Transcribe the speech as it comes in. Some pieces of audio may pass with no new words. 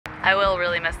I will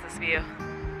really miss this view.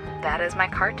 That is my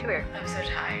car tour. I'm so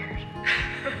tired.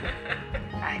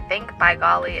 I think, by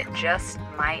golly, it just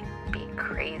might be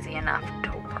crazy enough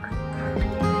to work.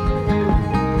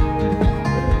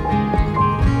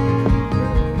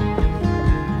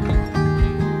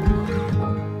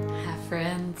 Hi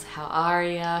friends, how are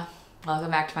ya?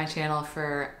 Welcome back to my channel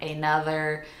for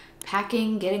another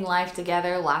packing, getting life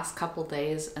together, last couple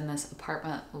days in this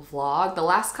apartment vlog. The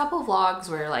last couple vlogs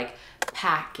were like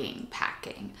packing.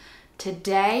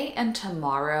 Today and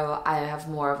tomorrow I have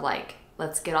more of like,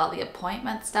 let's get all the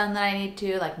appointments done that I need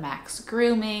to, like max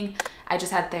grooming. I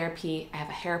just had therapy. I have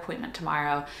a hair appointment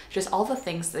tomorrow. Just all the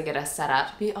things to get us set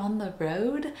up to be on the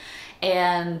road,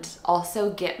 and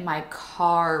also get my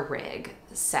car rig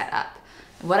set up.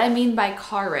 What I mean by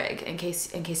car rig, in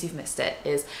case you've missed it,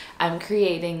 is I'm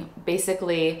creating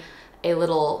basically a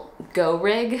little go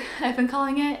rig, I've been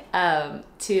calling it,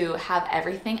 to have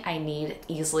everything I need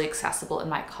easily accessible in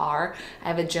my car. I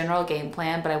have a general game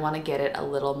plan, but I want to get it a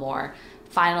little more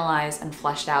finalized and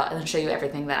fleshed out, and then show you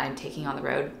everything that I'm taking on the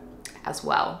road as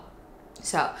well.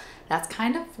 So that's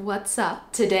kind of what's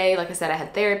up. Today, like I said, I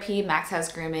had therapy, Max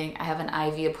has grooming, I have an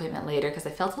IV appointment later because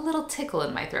I felt a little tickle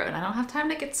in my throat and I don't have time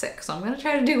to get sick, so I'm gonna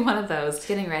try to do one of those.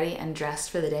 Getting ready and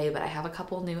dressed for the day, but I have a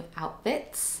couple new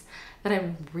outfits that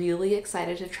I'm really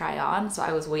excited to try on. So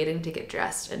I was waiting to get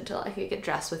dressed until I could get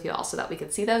dressed with you all so that we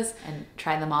could see those and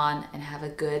try them on and have a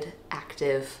good,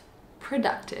 active,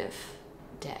 productive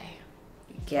day.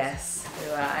 Guess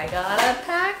who I got a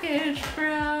package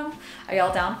from? Are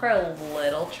y'all down for a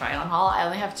little try on haul? I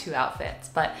only have 2 outfits,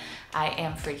 but I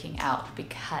am freaking out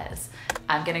because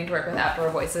I'm getting to work with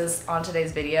Outdoor Voices on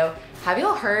today's video. Have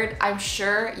y'all heard? I'm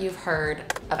sure you've heard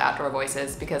of Outdoor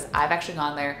Voices because I've actually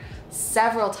gone there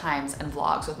several times in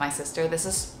vlogs with my sister. This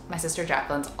is my sister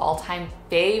Jacqueline's all-time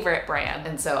favorite brand,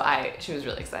 and so she was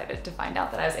really excited to find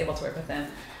out that I was able to work with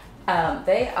them.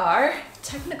 They are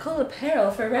technical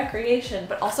apparel for recreation,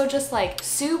 but also just like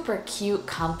super cute,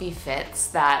 comfy fits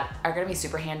that are gonna be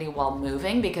super handy while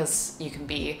moving because you can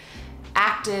be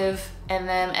active in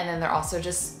them, and then they're also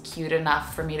just cute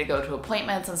enough for me to go to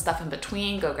appointments and stuff in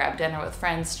between, go grab dinner with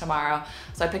friends tomorrow.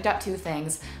 So I picked up 2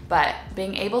 things, but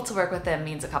being able to work with them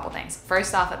means a couple things.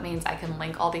 First off, it means I can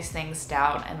link all these things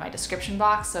down in my description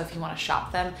box, so if you want to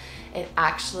shop them, it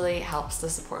actually helps to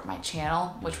support my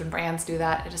channel, which when brands do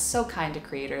that, it is so kind to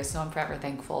creators, so I'm forever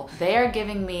thankful. They are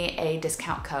giving me a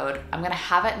discount code. I'm gonna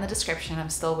have it in the description, I'm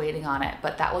still waiting on it,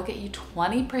 but that will get you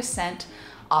 20%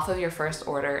 off of your first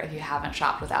order if you haven't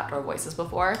shopped with Outdoor Voices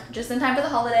before. Just in time for the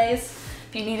holidays,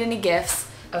 if you need any gifts.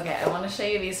 Okay, I want to show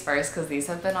you these first because these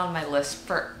have been on my list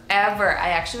forever.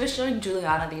 I actually was showing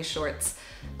Juliana these shorts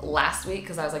last week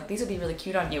because I was like, these would be really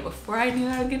cute on you before I knew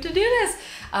I would get to do this.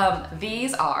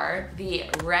 These are the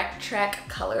Rec Trek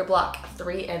Color Block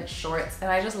 3-inch shorts,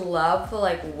 and I just love the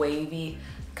like wavy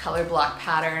color block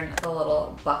pattern, the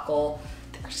little buckle.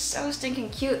 They're so stinking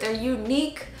cute. They're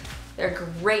unique. They're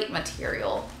great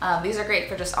material. These are great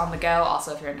for just on the go.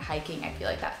 Also, if you're into hiking, I feel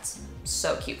like that's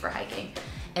so cute for hiking.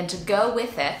 And to go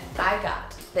with it, I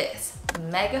got this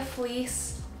Mega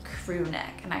Fleece crew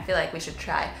neck, and I feel like we should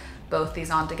try both these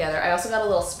on together. I also got a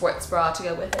little sports bra to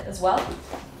go with it as well.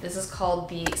 This is called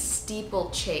the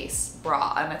Steeplechase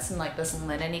bra, and it's in like this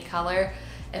linen-y color.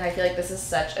 And I feel like this is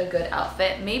such a good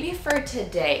outfit, maybe for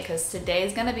today, because today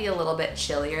is gonna be a little bit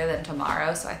chillier than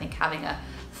tomorrow. So I think having a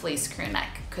fleece crew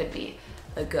neck could be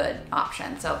a good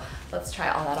option. So let's try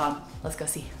all that on. Let's go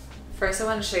see. First, I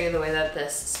want to show you the way that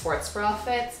this sports bra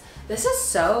fits. This is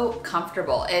so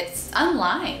comfortable. It's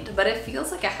unlined, but it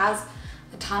feels like it has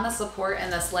a ton of support in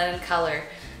this linen color.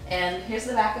 And here's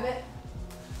the back of it.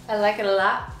 I like it a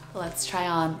lot. Let's try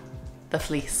on the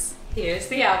fleece. Here's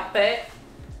the outfit.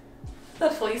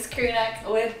 The fleece crew neck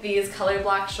with these color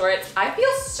block shorts. I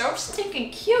feel so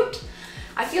stinking cute.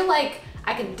 I feel like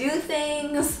I can do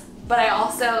things, but I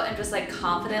also am just like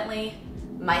confidently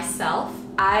myself.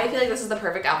 I feel like this is the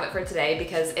perfect outfit for today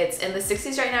because it's in the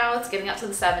 60s right now, it's getting up to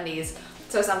the 70s,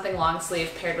 so something long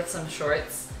sleeve paired with some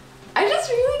shorts. I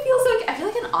just really feel so, I feel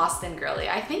like an Austin girly.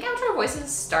 I think Outdoor Voices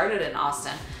started in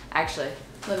Austin. Actually,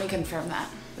 let me confirm that.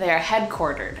 They are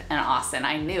headquartered in Austin.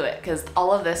 I knew it because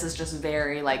all of this is just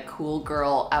very like cool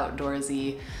girl,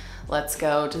 outdoorsy, let's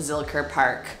go to Zilker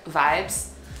Park vibes.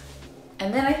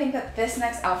 And then I think that this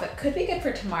next outfit could be good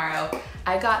for tomorrow.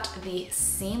 I got the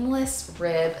seamless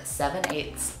rib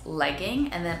 7/8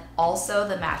 legging, and then also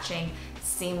the matching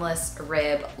seamless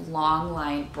rib long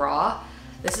line bra.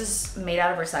 This is made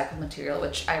out of recycled material,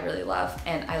 which I really love.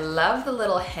 And I love the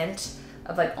little hint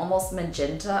of like almost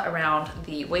magenta around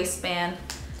the waistband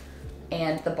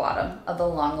and the bottom of the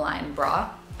long line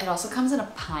bra. It also comes in a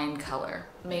pine color.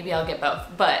 Maybe I'll get both,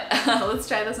 but let's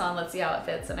try this on. Let's see how it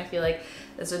fits. And I feel like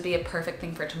this would be a perfect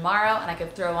thing for tomorrow, and I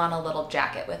could throw on a little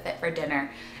jacket with it for dinner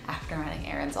after running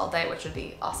errands all day, which would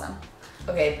be awesome.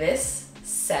 Okay, this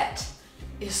set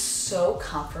is so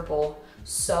comfortable,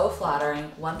 so flattering.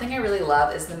 One thing I really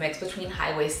love is the mix between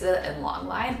high-waisted and long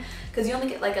line, because you only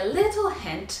get like a little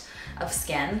hint of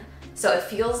skin. So it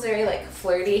feels very like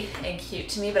flirty and cute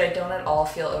to me, but I don't at all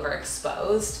feel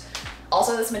overexposed.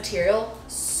 Also, this material,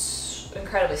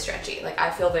 incredibly stretchy. Like,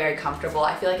 I feel very comfortable.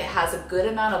 I feel like it has a good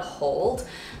amount of hold,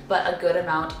 but a good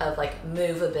amount of like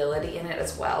movability in it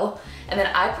as well. And then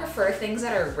I prefer things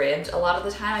that are ribbed a lot of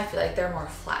the time. I feel like they're more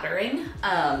flattering.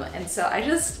 And so I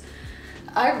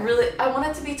want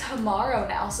it to be tomorrow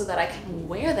now so that I can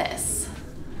wear this.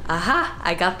 Aha,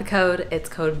 I got the code. It's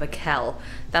code Michel.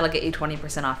 That'll get you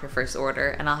 20% off your first order,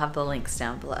 and I'll have the links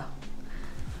down below.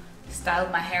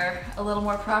 Styled my hair a little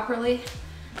more properly,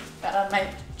 got on my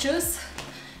juice,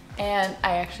 and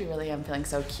I actually really am feeling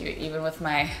so cute, even with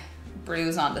my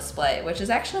bruise on display, which is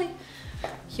actually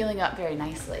healing up very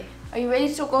nicely. Are you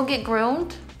ready to go get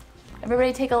groomed?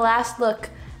 Everybody take a last look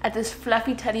at this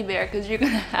fluffy teddy bear, because you're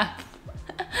gonna have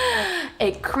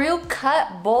a crew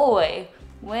cut boy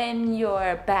when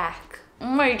you're back.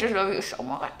 I just love you so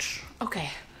much.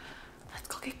 Okay, let's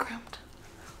go get groomed.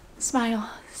 Smile,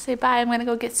 say bye, I'm gonna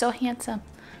go get so handsome.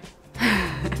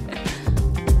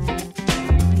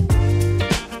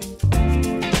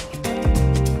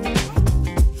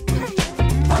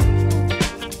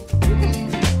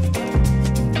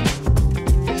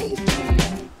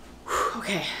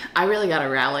 Okay, I really gotta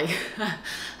rally.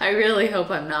 I really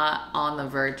hope I'm not on the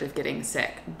verge of getting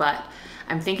sick, but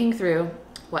I'm thinking through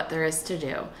what there is to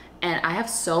do. And I have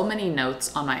so many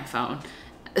notes on my phone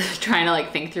trying to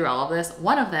like think through all of this.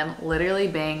 One of them literally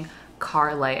being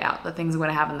car layout, the things I'm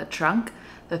gonna have in the trunk,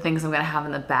 the things I'm gonna have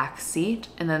in the back seat,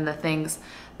 and then the things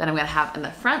that I'm gonna have in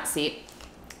the front seat.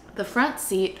 The front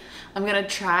seat, I'm gonna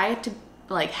try to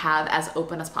like have as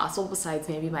open as possible besides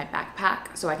maybe my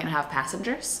backpack so I can have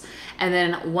passengers. And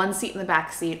then one seat in the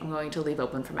back seat I'm going to leave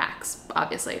open for Max,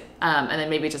 obviously. And then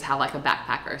maybe just have like a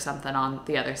backpack or something on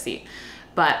the other seat.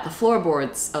 But the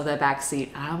floorboards of the back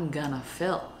seat, I'm gonna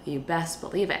fill, you best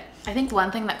believe it. I think one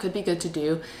thing that could be good to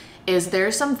do is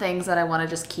there's some things that I wanna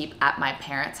just keep at my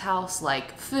parents' house,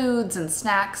 like foods and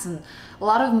snacks and a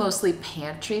lot of mostly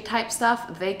pantry type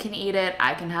stuff. They can eat it,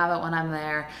 I can have it when I'm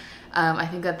there. I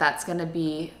think that that's gonna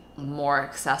be more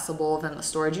accessible than the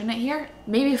storage unit here.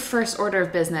 Maybe first order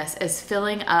of business is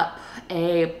filling up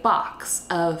a box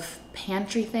of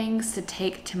pantry things to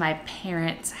take to my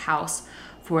parents' house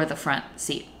for the front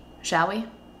seat. Shall we?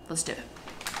 Let's do it.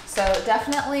 So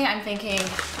definitely I'm thinking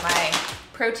my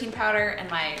protein powder and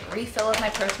my refill of my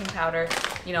protein powder,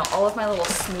 you know, all of my little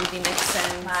smoothie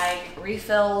mix-ins, my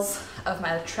refills of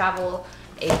my travel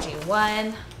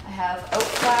AG1. I have oat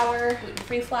flour,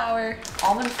 gluten-free flour,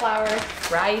 almond flour,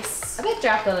 rice. I bet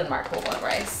Jacqueline and Mark will want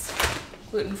rice.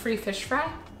 Gluten-free fish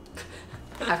fry.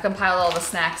 I've compiled all the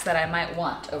snacks that I might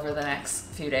want over the next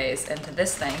few days into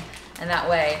this thing, and that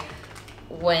way,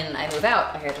 when I move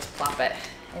out, I can just plop it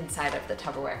inside of the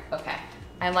Tupperware. Okay,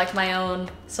 I'm like my own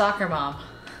soccer mom.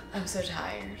 I'm so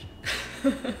tired.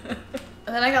 And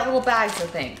then I got little bags of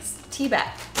things. Tea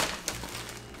bag,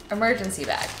 emergency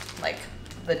bag, like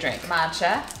the drink.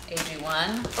 Matcha,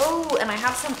 AG1. Oh, and I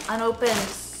have some unopened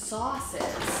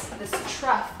sauces. This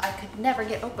truff I could never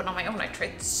get open on my own. I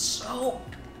tried so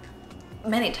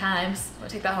many times. I'm gonna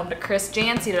take that home to Chris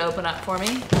Janse to open up for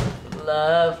me.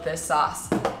 Love this sauce.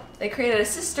 They created a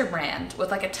sister brand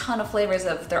with like a ton of flavors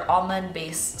of their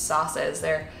almond-based sauces.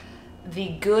 They're the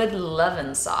Good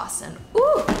Lovin' sauce, and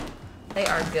ooh, they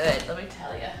are good, let me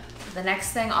tell you. The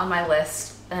next thing on my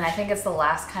list, and I think it's the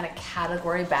last kind of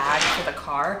category bag for the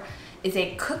car, is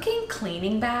a cooking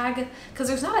cleaning bag, because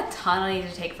there's not a ton I need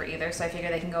to take for either, so I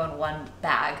figure they can go in one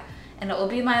bag. And it will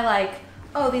be my like,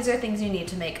 oh, these are things you need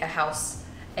to make a house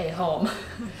a home.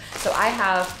 So I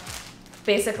have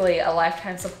basically a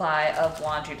lifetime supply of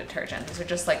laundry detergent. These are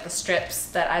just like the strips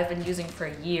that I've been using for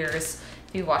years.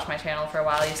 If you've watched my channel for a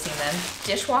while, you've seen them.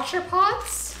 Dishwasher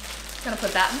pods, gonna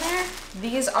put that in there.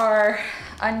 These are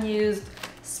unused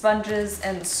sponges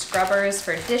and scrubbers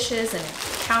for dishes and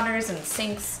counters and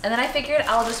sinks. And then I figured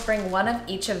I'll just bring one of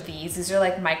each of these. These are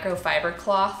like microfiber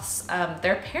cloths.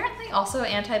 They're apparently also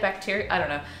antibacterial. I don't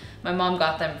know. My mom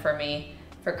got them for me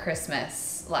for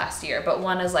Christmas last year, but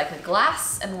one is like a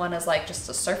glass and one is like just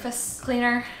a surface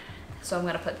cleaner. So I'm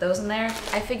gonna put those in there.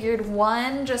 I figured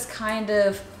one just kind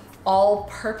of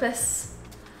all-purpose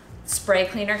spray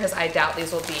cleaner, because I doubt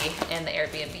these will be in the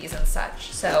Airbnbs and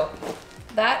such. So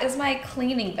that is my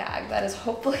cleaning bag. That is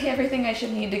hopefully everything I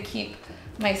should need to keep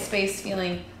my space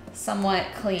feeling somewhat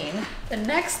clean. The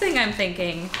next thing I'm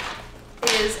thinking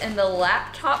is in the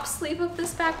laptop sleeve of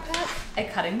this backpack, a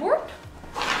cutting board.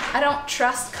 I don't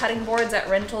trust cutting boards at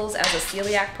rentals as a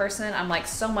celiac person. I'm like,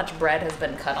 so much bread has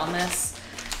been cut on this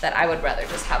that I would rather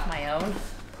just have my own.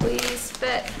 Please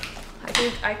fit.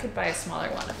 I could buy a smaller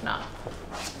one if not.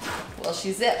 Will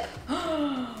she zip?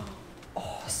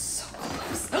 Oh, so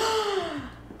close.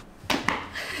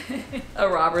 A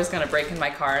robber's gonna break in my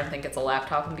car and think it's a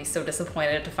laptop and be so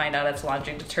disappointed to find out it's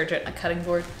laundry detergent and a cutting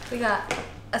board. We got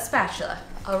a spatula,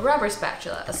 a rubber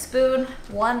spatula, a spoon,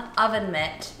 one oven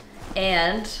mitt,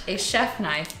 and a chef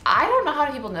knife. I don't know how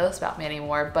many people know this about me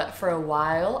anymore, but for a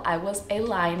while I was a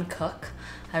line cook.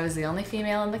 I was the only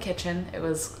female in the kitchen. It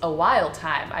was a wild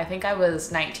time. I think I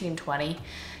was 19, 20.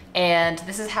 And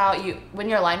this is how when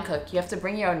you're a line cook, you have to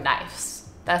bring your own knives.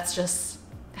 That's just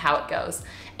how it goes.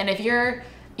 And if you're,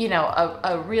 you know,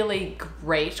 a really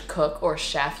great cook or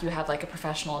chef, you have like a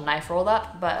professional knife rolled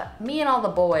up. But me and all the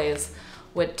boys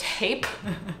would tape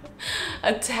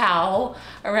a towel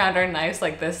around our knives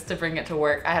like this to bring it to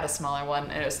work. I had a smaller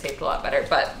one and it was taped a lot better,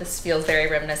 but this feels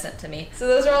very reminiscent to me. So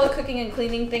those are all the cooking and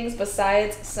cleaning things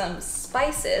besides some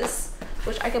spices,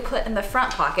 which I could put in the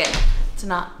front pocket to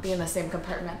not be in the same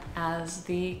compartment as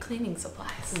the cleaning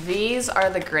supplies. These are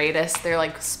the greatest. They're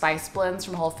like spice blends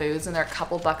from Whole Foods and they're a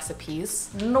couple bucks a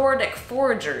piece. Nordic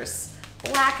Foragers,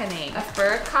 blackening, a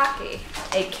furikake,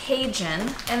 a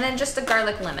Cajun, and then just a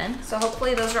garlic lemon. So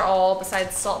hopefully those are all,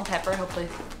 besides salt and pepper,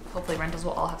 hopefully rentals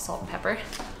will all have salt and pepper.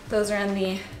 Those are in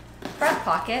the front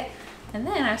pocket. And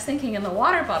then I was thinking in the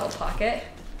water bottle pocket,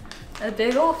 a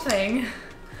big old thing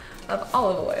of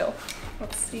olive oil.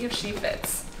 Let's see if she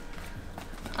fits.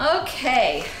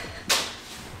 Okay,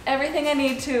 everything I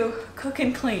need to cook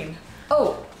and clean.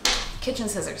 Oh, kitchen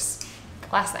scissors,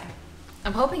 last thing.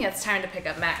 I'm hoping it's time to pick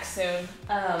up Max soon,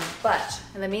 but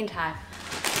in the meantime,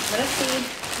 I'm gonna see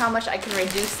how much I can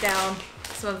reduce down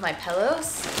some of my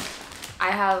pillows.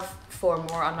 I have 4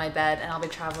 more on my bed and I'll be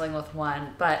traveling with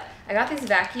 1, but I got these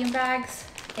vacuum bags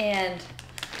and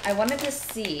I wanted to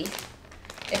see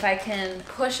if I can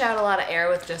push out a lot of air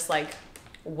with just like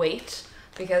weight,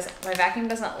 because my vacuum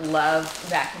doesn't love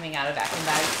vacuuming out of vacuum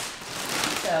bags.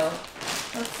 So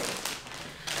let's see.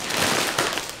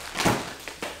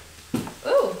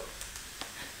 Ooh.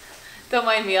 Don't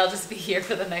mind me, I'll just be here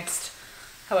for the next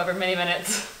however many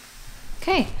minutes.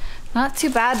 Okay, not too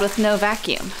bad with no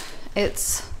vacuum.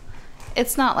 It's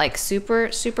not like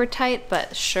super tight,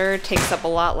 but sure takes up a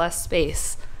lot less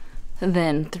space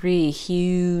than 3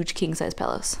 huge king size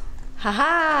pillows.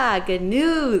 Haha, good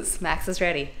news. Max is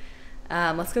ready.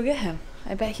 Let's go get him.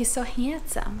 I bet he's so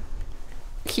handsome.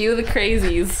 Cue the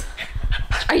crazies.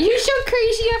 Are you so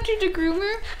crazy after the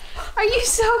groomer? Are you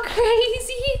so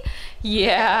crazy?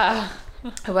 Yeah.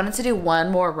 I wanted to do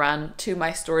one more run to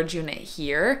my storage unit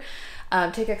here.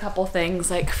 Take a couple things,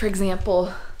 like for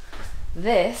example,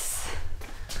 this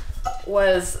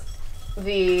was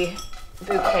the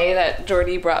bouquet that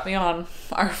Jordy brought me on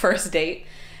our first date.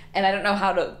 And I don't know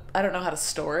how to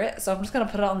store it, so I'm just gonna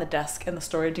put it on the desk in the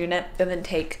storage unit and then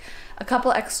take a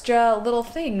couple extra little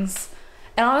things.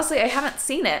 And honestly, I haven't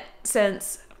seen it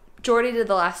since Jordy did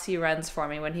the last few runs for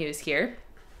me when he was here.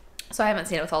 So I haven't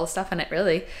seen it with all the stuff in it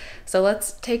really. So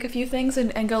let's take a few things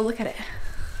and go look at it.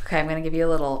 Okay, I'm gonna give you a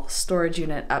little storage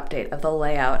unit update of the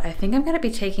layout. I think I'm gonna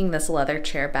be taking this leather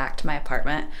chair back to my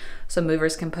apartment so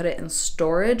movers can put it in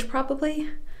storage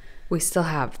probably. We still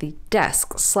have the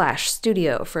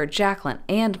desk/studio for Jacqueline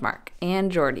and Mark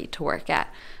and Jordy to work at.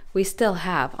 We still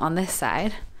have on this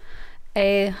side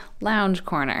a lounge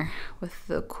corner with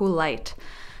the cool light.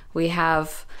 We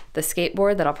have the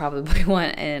skateboard that I'll probably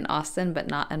want in Austin, but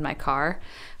not in my car.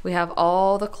 We have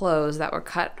all the clothes that were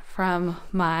cut from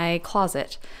my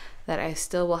closet that I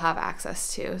still will have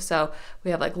access to. So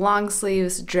we have like long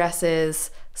sleeves,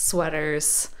 dresses,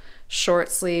 sweaters, short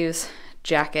sleeves,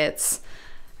 jackets,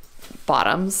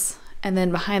 bottoms, and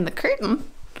then behind the curtain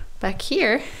back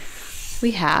here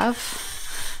we have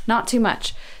not too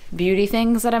much beauty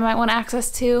things that I might want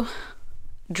access to,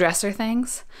 dresser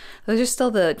things. Those are still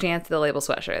the Janse the label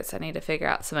sweatshirts. I need to figure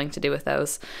out something to do with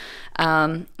those.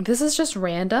 This is just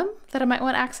random that I might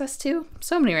want access to.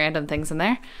 So many random things in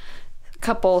there. A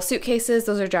couple suitcases,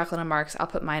 those are Jacqueline and Mark's. I'll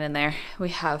put mine in there. We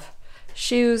have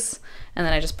shoes, and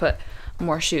then I just put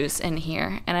more shoes in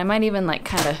here, and I might even like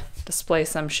kind of display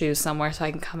some shoes somewhere so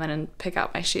I can come in and pick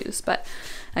out my shoes. But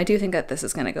I do think that this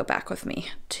is going to go back with me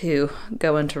to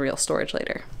go into real storage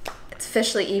later. It's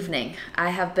officially evening. I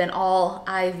have been all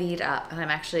IV'd up and I'm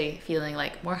actually feeling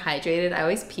like more hydrated. I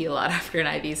always pee a lot after an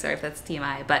IV, sorry if that's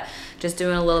TMI, but just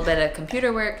doing a little bit of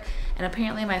computer work. And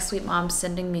apparently my sweet mom's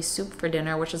sending me soup for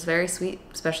dinner, which is very sweet,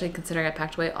 especially considering I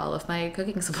packed away all of my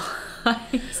cooking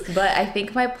supplies. But I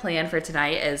think my plan for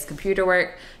tonight is computer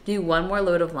work, do one more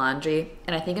load of laundry,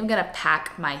 and I think I'm gonna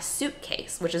pack my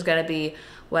suitcase, which is gonna be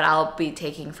what I'll be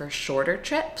taking for shorter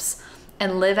trips,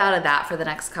 and live out of that for the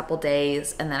next couple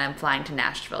days, and then I'm flying to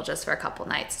Nashville just for a couple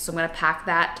nights. So I'm gonna pack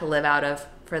that to live out of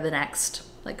for the next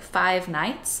like 5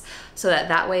 nights, so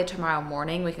that way tomorrow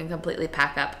morning we can completely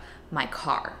pack up my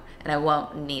car and I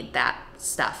won't need that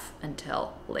stuff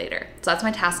until later. So that's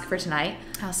my task for tonight.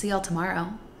 I'll see y'all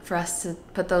tomorrow for us to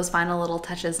put those final little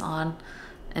touches on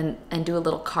and do a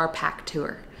little car pack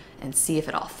tour and see if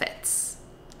it all fits.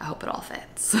 I hope it all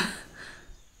fits.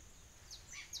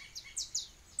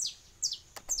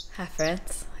 Hi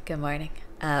friends, good morning.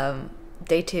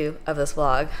 Day 2 of this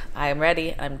vlog. I'm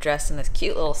ready, I'm dressed in this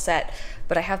cute little set,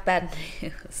 but I have bad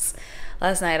news.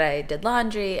 Last night I did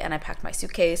laundry and I packed my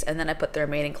suitcase and then I put the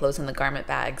remaining clothes in the garment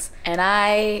bags. And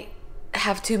I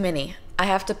have too many. I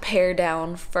have to pare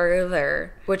down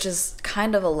further, which is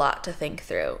kind of a lot to think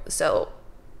through. So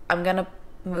I'm gonna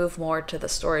move more to the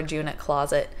storage unit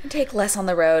closet and take less on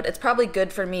the road. It's probably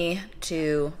good for me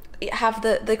to have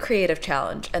the creative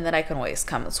challenge, and then I can always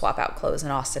come and swap out clothes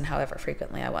in Austin however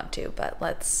frequently I want to. But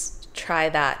let's try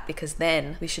that because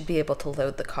then we should be able to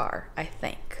load the car, I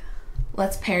think.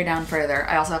 Let's pare down further.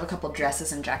 I also have a couple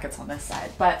dresses and jackets on this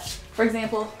side. But for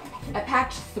example, I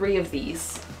packed 3 of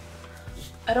these.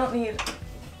 I don't need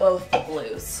both the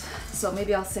blues. So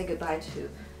maybe I'll say goodbye to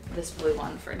this blue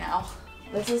one for now.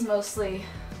 This is mostly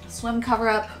swim cover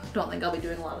up. Don't think I'll be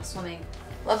doing a lot of swimming.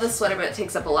 Love this sweater, but it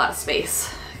takes up a lot of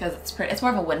space because it's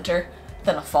more of a winter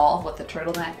than a fall with the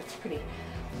turtleneck. It's pretty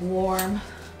warm.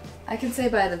 I can say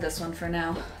bye to this one for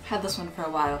now. I've had this one for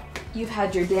a while. You've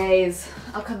had your days.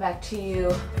 I'll come back to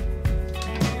you.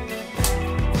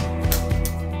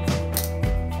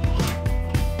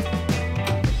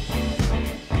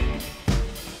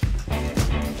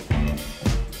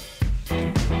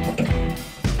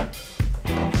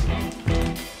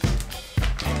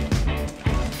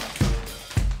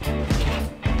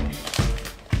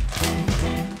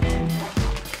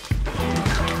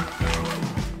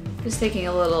 Taking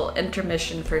a little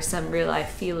intermission for some real life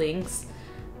feelings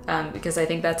because I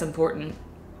think that's important.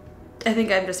 I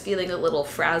think I'm just feeling a little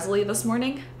frazzly this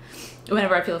morning.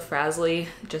 Whenever I feel frazzly,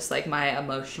 just like my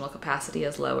emotional capacity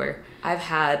is lower. I've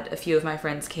had a few of my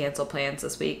friends cancel plans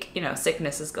this week. You know,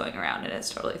 sickness is going around and it's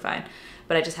totally fine.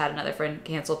 But I just had another friend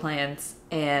cancel plans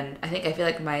and I feel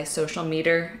like my social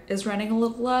meter is running a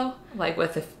little low. Like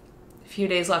with a few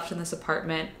days left in this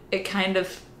apartment, it kind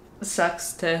of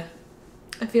sucks to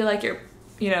I feel like you're,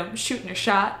 you know, shooting your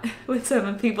shot with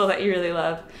some people that you really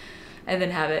love and then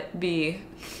have it be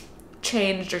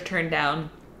changed or turned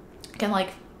down. It can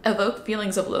like evoke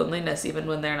feelings of loneliness even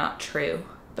when they're not true.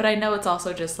 But I know it's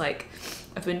also just like,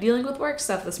 I've been dealing with work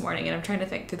stuff this morning and I'm trying to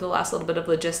think through the last little bit of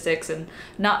logistics and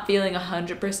not feeling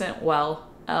 100% well.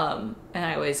 And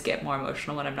I always get more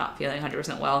emotional when I'm not feeling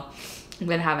 100% well. And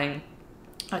then having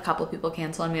a couple people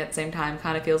cancel on me at the same time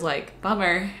kind of feels like,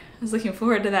 bummer. I was looking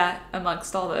forward to that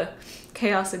amongst all the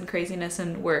chaos and craziness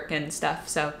and work and stuff.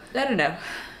 So I don't know,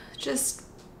 just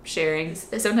sharing.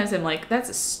 Sometimes I'm like, that's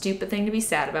a stupid thing to be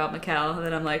sad about, Michel. And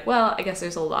then I'm like, well, I guess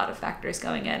there's a lot of factors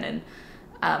going in. And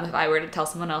if I were to tell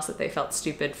someone else that they felt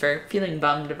stupid for feeling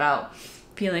bummed about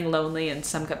feeling lonely in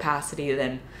some capacity,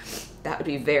 then that would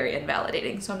be very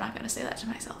invalidating. So I'm not gonna say that to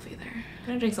myself either. I'm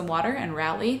gonna drink some water and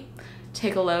rally,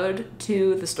 take a load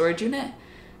to the storage unit,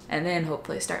 and then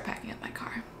hopefully start packing up my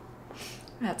car.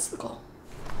 That's the goal.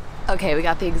 Okay, we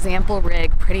got the example rig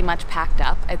pretty much packed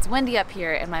up. It's windy up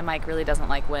here and my mic really doesn't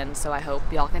like wind, so I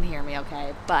hope y'all can hear me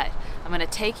okay. But I'm gonna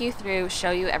take you through,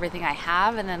 show you everything I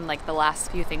have, and then like the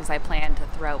last few things I plan to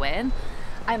throw in.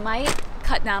 I might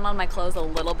cut down on my clothes a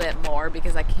little bit more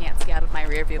because I can't see out of my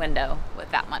rear view window with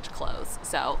that much clothes.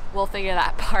 So we'll figure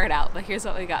that part out, but here's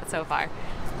what we got so far.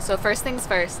 So first things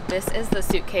first, this is the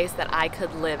suitcase that I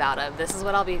could live out of. This is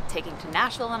what I'll be taking to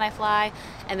Nashville when I fly,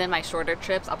 and then my shorter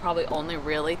trips, I'll probably only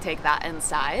really take that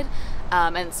inside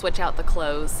and switch out the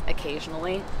clothes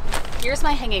occasionally. Here's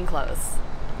my hanging clothes.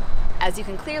 As you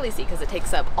can clearly see, because it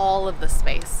takes up all of the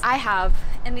space, I have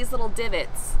in these little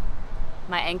divots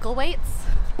my ankle weights,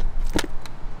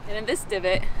 and in this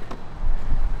divot,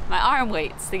 my arm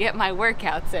weights to get my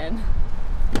workouts in.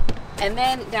 And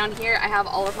then down here, I have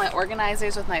all of my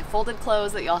organizers with my folded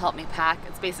clothes that y'all help me pack.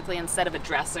 It's basically instead of a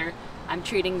dresser, I'm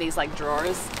treating these like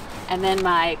drawers. And then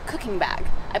my cooking bag.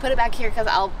 I put it back here because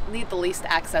I'll need the least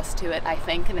access to it, I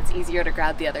think, and it's easier to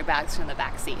grab the other bags from the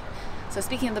back seat. So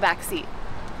speaking of the back seat,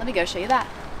 let me go show you that.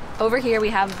 Over here we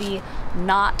have the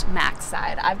not max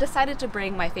side. I've decided to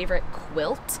bring my favorite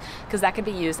quilt because that could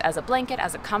be used as a blanket,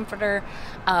 as a comforter,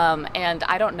 and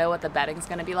I don't know what the bedding's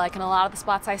gonna be like in a lot of the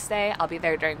spots I stay. I'll be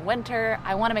there during winter.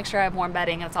 I wanna make sure I have warm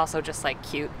bedding, and it's also just like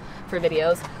cute for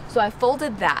videos. So I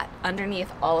folded that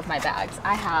underneath all of my bags.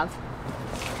 I have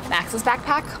Max's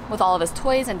backpack with all of his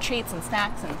toys and treats and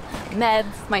snacks and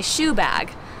meds. My shoe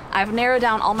bag, I've narrowed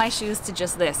down all my shoes to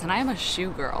just this, and I am a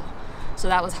shoe girl. So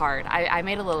that was hard. I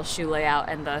made a little shoe layout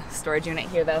in the storage unit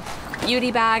here though.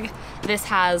 Beauty bag, this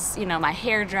has, you know, my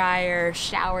hair dryer,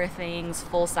 shower things,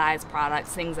 full-size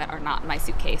products, things that are not in my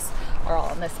suitcase are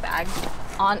all in this bag.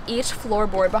 On each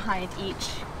floorboard behind each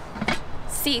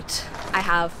seat, I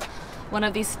have one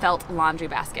of these felt laundry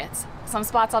baskets. Some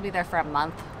spots I'll be there for a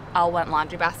month. I'll want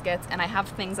laundry baskets, and I have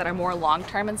things that are more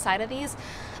long-term inside of these.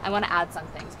 I want to add some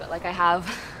things, but like I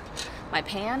have my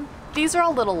pan. These are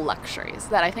all little luxuries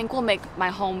that I think will make my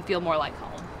home feel more like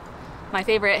home. My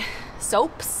favorite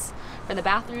soaps for the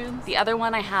bathroom. The other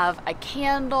one, I have a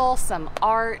candle, some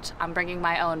art. I'm bringing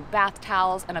my own bath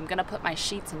towels, and I'm gonna put my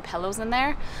sheets and pillows in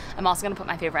there. I'm also gonna put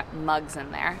my favorite mugs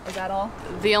in there. Is that all?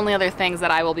 The only other things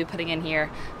that I will be putting in here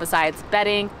besides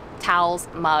bedding, towels,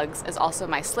 mugs, is also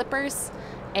my slippers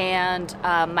and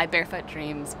my Barefoot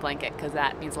Dreams blanket, because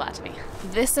that means a lot to me.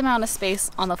 This amount of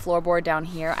space on the floorboard down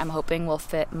here I'm hoping will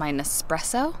fit my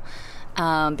Nespresso,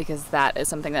 because that is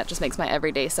something that just makes my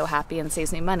everyday so happy and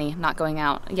saves me money not going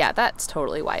out. Yeah, that's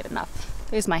totally wide enough.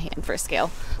 There's my hand for a scale.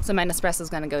 So my Nespresso is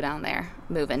gonna go down there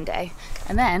move-in day.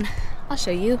 And then I'll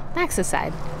show you Max's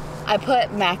side. I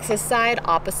put Max's side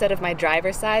opposite of my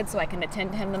driver's side so I can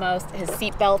attend to him the most. His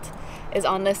seatbelt is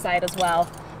on this side as well.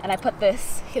 And I put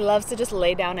this, he loves to just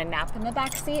lay down and nap in the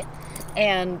back seat.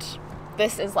 And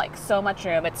this is like so much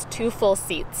room. It's 2 full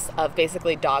seats of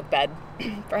basically dog bed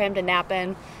for him to nap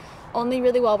in, only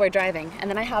really while we're driving. And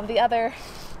then I have the other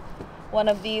one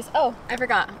of these. Oh, I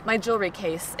forgot, my jewelry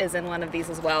case is in one of these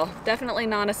as well. Definitely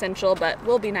non-essential, but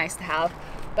will be nice to have.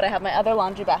 But I have my other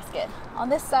laundry basket on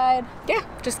this side. Yeah,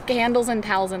 just candles and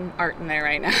towels and art in there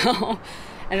right now.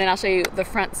 And then I'll show you the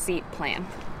front seat plan.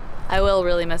 I will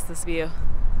really miss this view.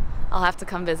 I'll have to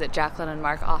come visit Jacqueline and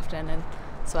Mark often, and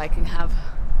so I can have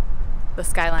the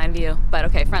skyline view. But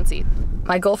okay, front seat.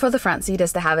 My goal for the front seat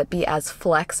is to have it be as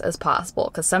flex as possible,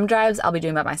 because some drives I'll be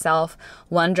doing by myself,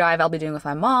 one drive I'll be doing with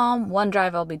my mom, one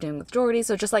drive I'll be doing with Jordy.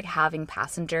 So just like having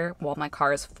passenger while my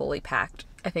car is fully packed,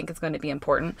 I think is going to be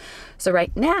important. So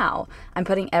right now I'm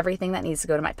putting everything that needs to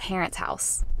go to my parents'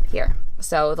 house here.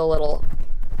 So the little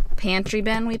pantry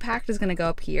bin we packed is going to go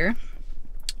up here.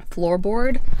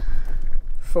 Floorboard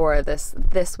for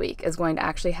this week is going to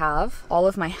actually have all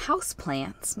of my house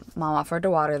plants. Mom offered to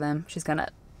water them. She's gonna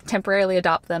temporarily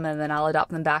adopt them, and then I'll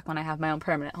adopt them back when I have my own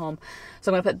permanent home. So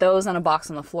I'm gonna put those on a box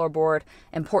on the floorboard.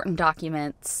 Important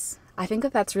documents. I think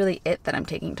that that's really it that I'm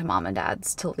taking to Mom and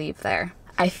Dad's to leave there.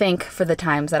 I think for the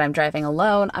times that I'm driving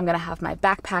alone, I'm gonna have my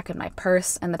backpack and my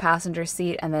purse in the passenger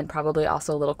seat, and then probably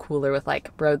also a little cooler with like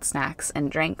road snacks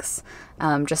and drinks,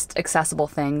 just accessible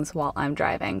things while I'm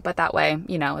driving. But that way,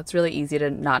 you know, it's really easy to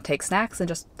not take snacks and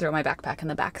just throw my backpack in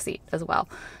the back seat as well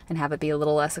and have it be a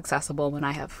little less accessible when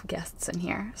I have guests in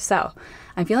here. So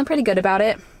I'm feeling pretty good about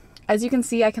it. As you can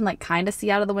see, I can like kind of see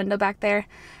out of the window back there.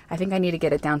 I think I need to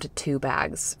get it down to 2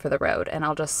 bags for the road, and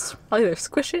I'll either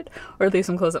squish it or leave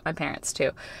some clothes at my parents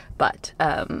too. But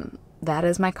that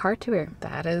is my car tour.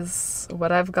 That is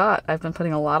what I've got. I've been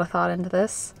putting a lot of thought into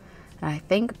this, and I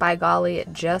think by golly,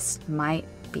 it just might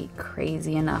be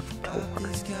crazy enough tour.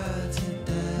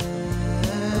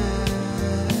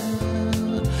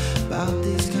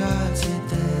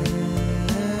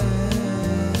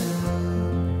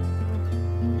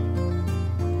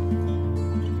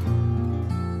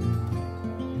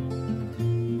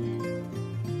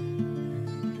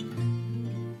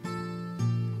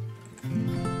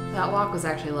 That walk was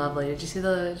actually lovely. Did you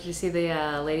see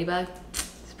the ladybug?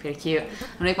 It's pretty cute. I'm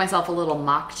gonna make myself a little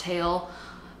mocktail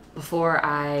before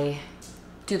I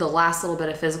do the last little bit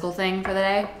of physical thing for the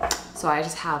day. So I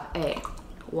just have a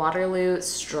Waterloo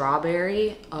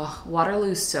strawberry. Oh,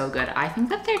 Waterloo's so good. I think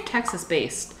that they're Texas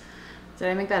based. Did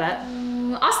I make that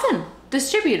up? Austin,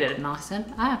 distributed in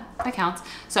Austin. Ah, that counts.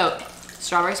 So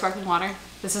strawberry sparkling water.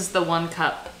 This is the 1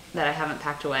 cup that I haven't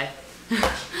packed away.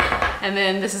 And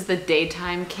then this is the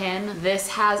daytime kin. This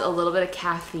has a little bit of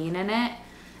caffeine in it,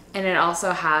 and it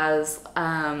also has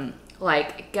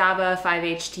like GABA,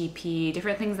 5-HTP,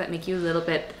 different things that make you a little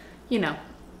bit, you know,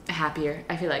 happier.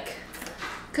 I feel like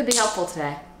could be helpful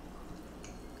today.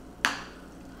 A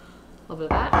little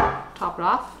bit of that. top it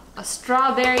off. A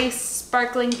strawberry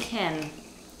sparkling kin.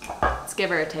 Let's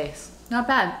give her a taste. Not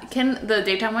bad. The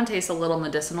daytime one tastes a little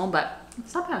medicinal, but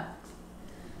it's not bad.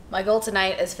 My goal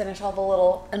tonight is finish all the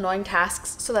little annoying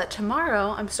tasks so that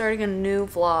tomorrow I'm starting a new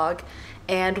vlog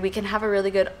and we can have a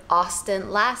really good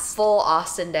last full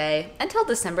Austin day until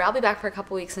December. I'll be back for a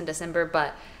couple weeks in December,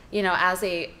 but you know, as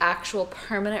a actual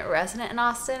permanent resident in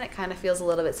Austin, it kind of feels a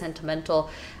little bit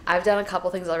sentimental. I've done a couple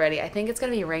things already. I think it's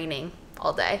gonna be raining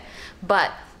all day,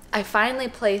 but I finally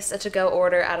placed a to-go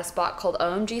order at a spot called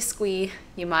OMG Squee.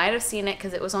 You might have seen it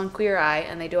because it was on Queer Eye,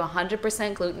 and they do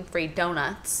 100% gluten-free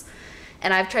donuts.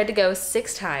 And I've tried to go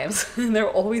 6 times and they're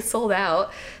always sold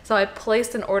out. So I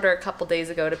placed an order a couple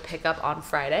days ago to pick up on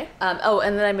Friday. Oh,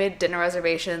 and then I made dinner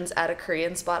reservations at a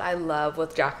Korean spot I love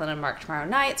with Jacqueline and Mark tomorrow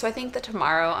night. So I think that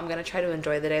tomorrow I'm gonna try to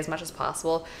enjoy the day as much as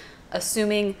possible,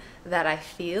 assuming that I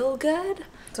feel good.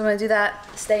 So I'm gonna do that,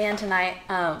 stay in tonight.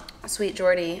 Sweet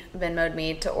Jordy Venmo'd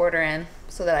me to order in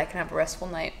so that I can have a restful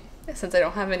night since I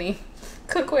don't have any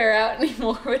cookware out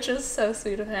anymore, which is so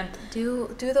sweet of him. Do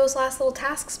those last little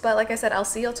tasks, but like I said, I'll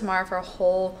see you tomorrow for a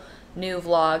whole new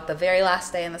vlog, the very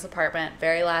last day in this apartment,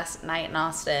 very last night in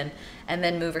Austin, and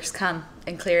then movers come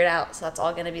and clear it out. So that's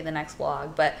all gonna be the next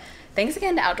vlog. But thanks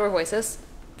again to Outdoor Voices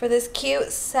for this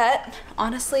cute set.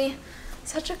 Honestly,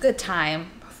 such a good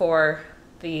time for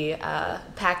the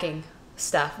packing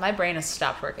stuff. My brain has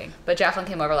stopped working. But Jacqueline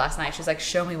came over last night. She's like,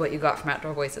 show me what you got from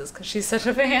Outdoor Voices, because she's such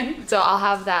a fan. So I'll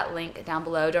have that link down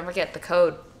below. Don't forget the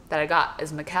code that I got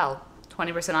is Michel,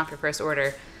 20% off your first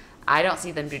order. I don't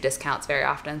see them do discounts very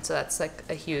often, so that's like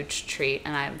a huge treat,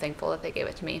 and I'm thankful that they gave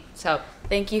it to me. So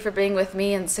thank you for being with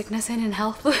me in sickness and in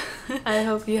health. I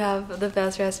hope you have the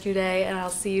best rest of your day, and I'll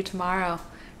see you tomorrow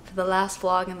for the last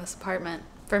vlog in this apartment.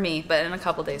 For me, but in a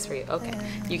couple days for you. Okay,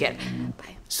 you get it.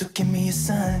 Bye. So give me a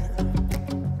sign.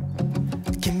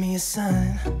 Give me a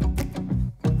sign.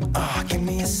 Oh, give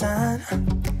me a sign.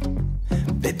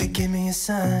 Baby, give me a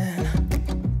sign.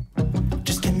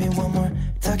 Just give me one more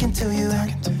talking to you.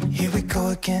 Here we go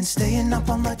again, staying up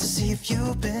all night to see if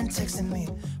you've been texting me.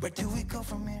 Where do we go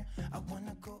from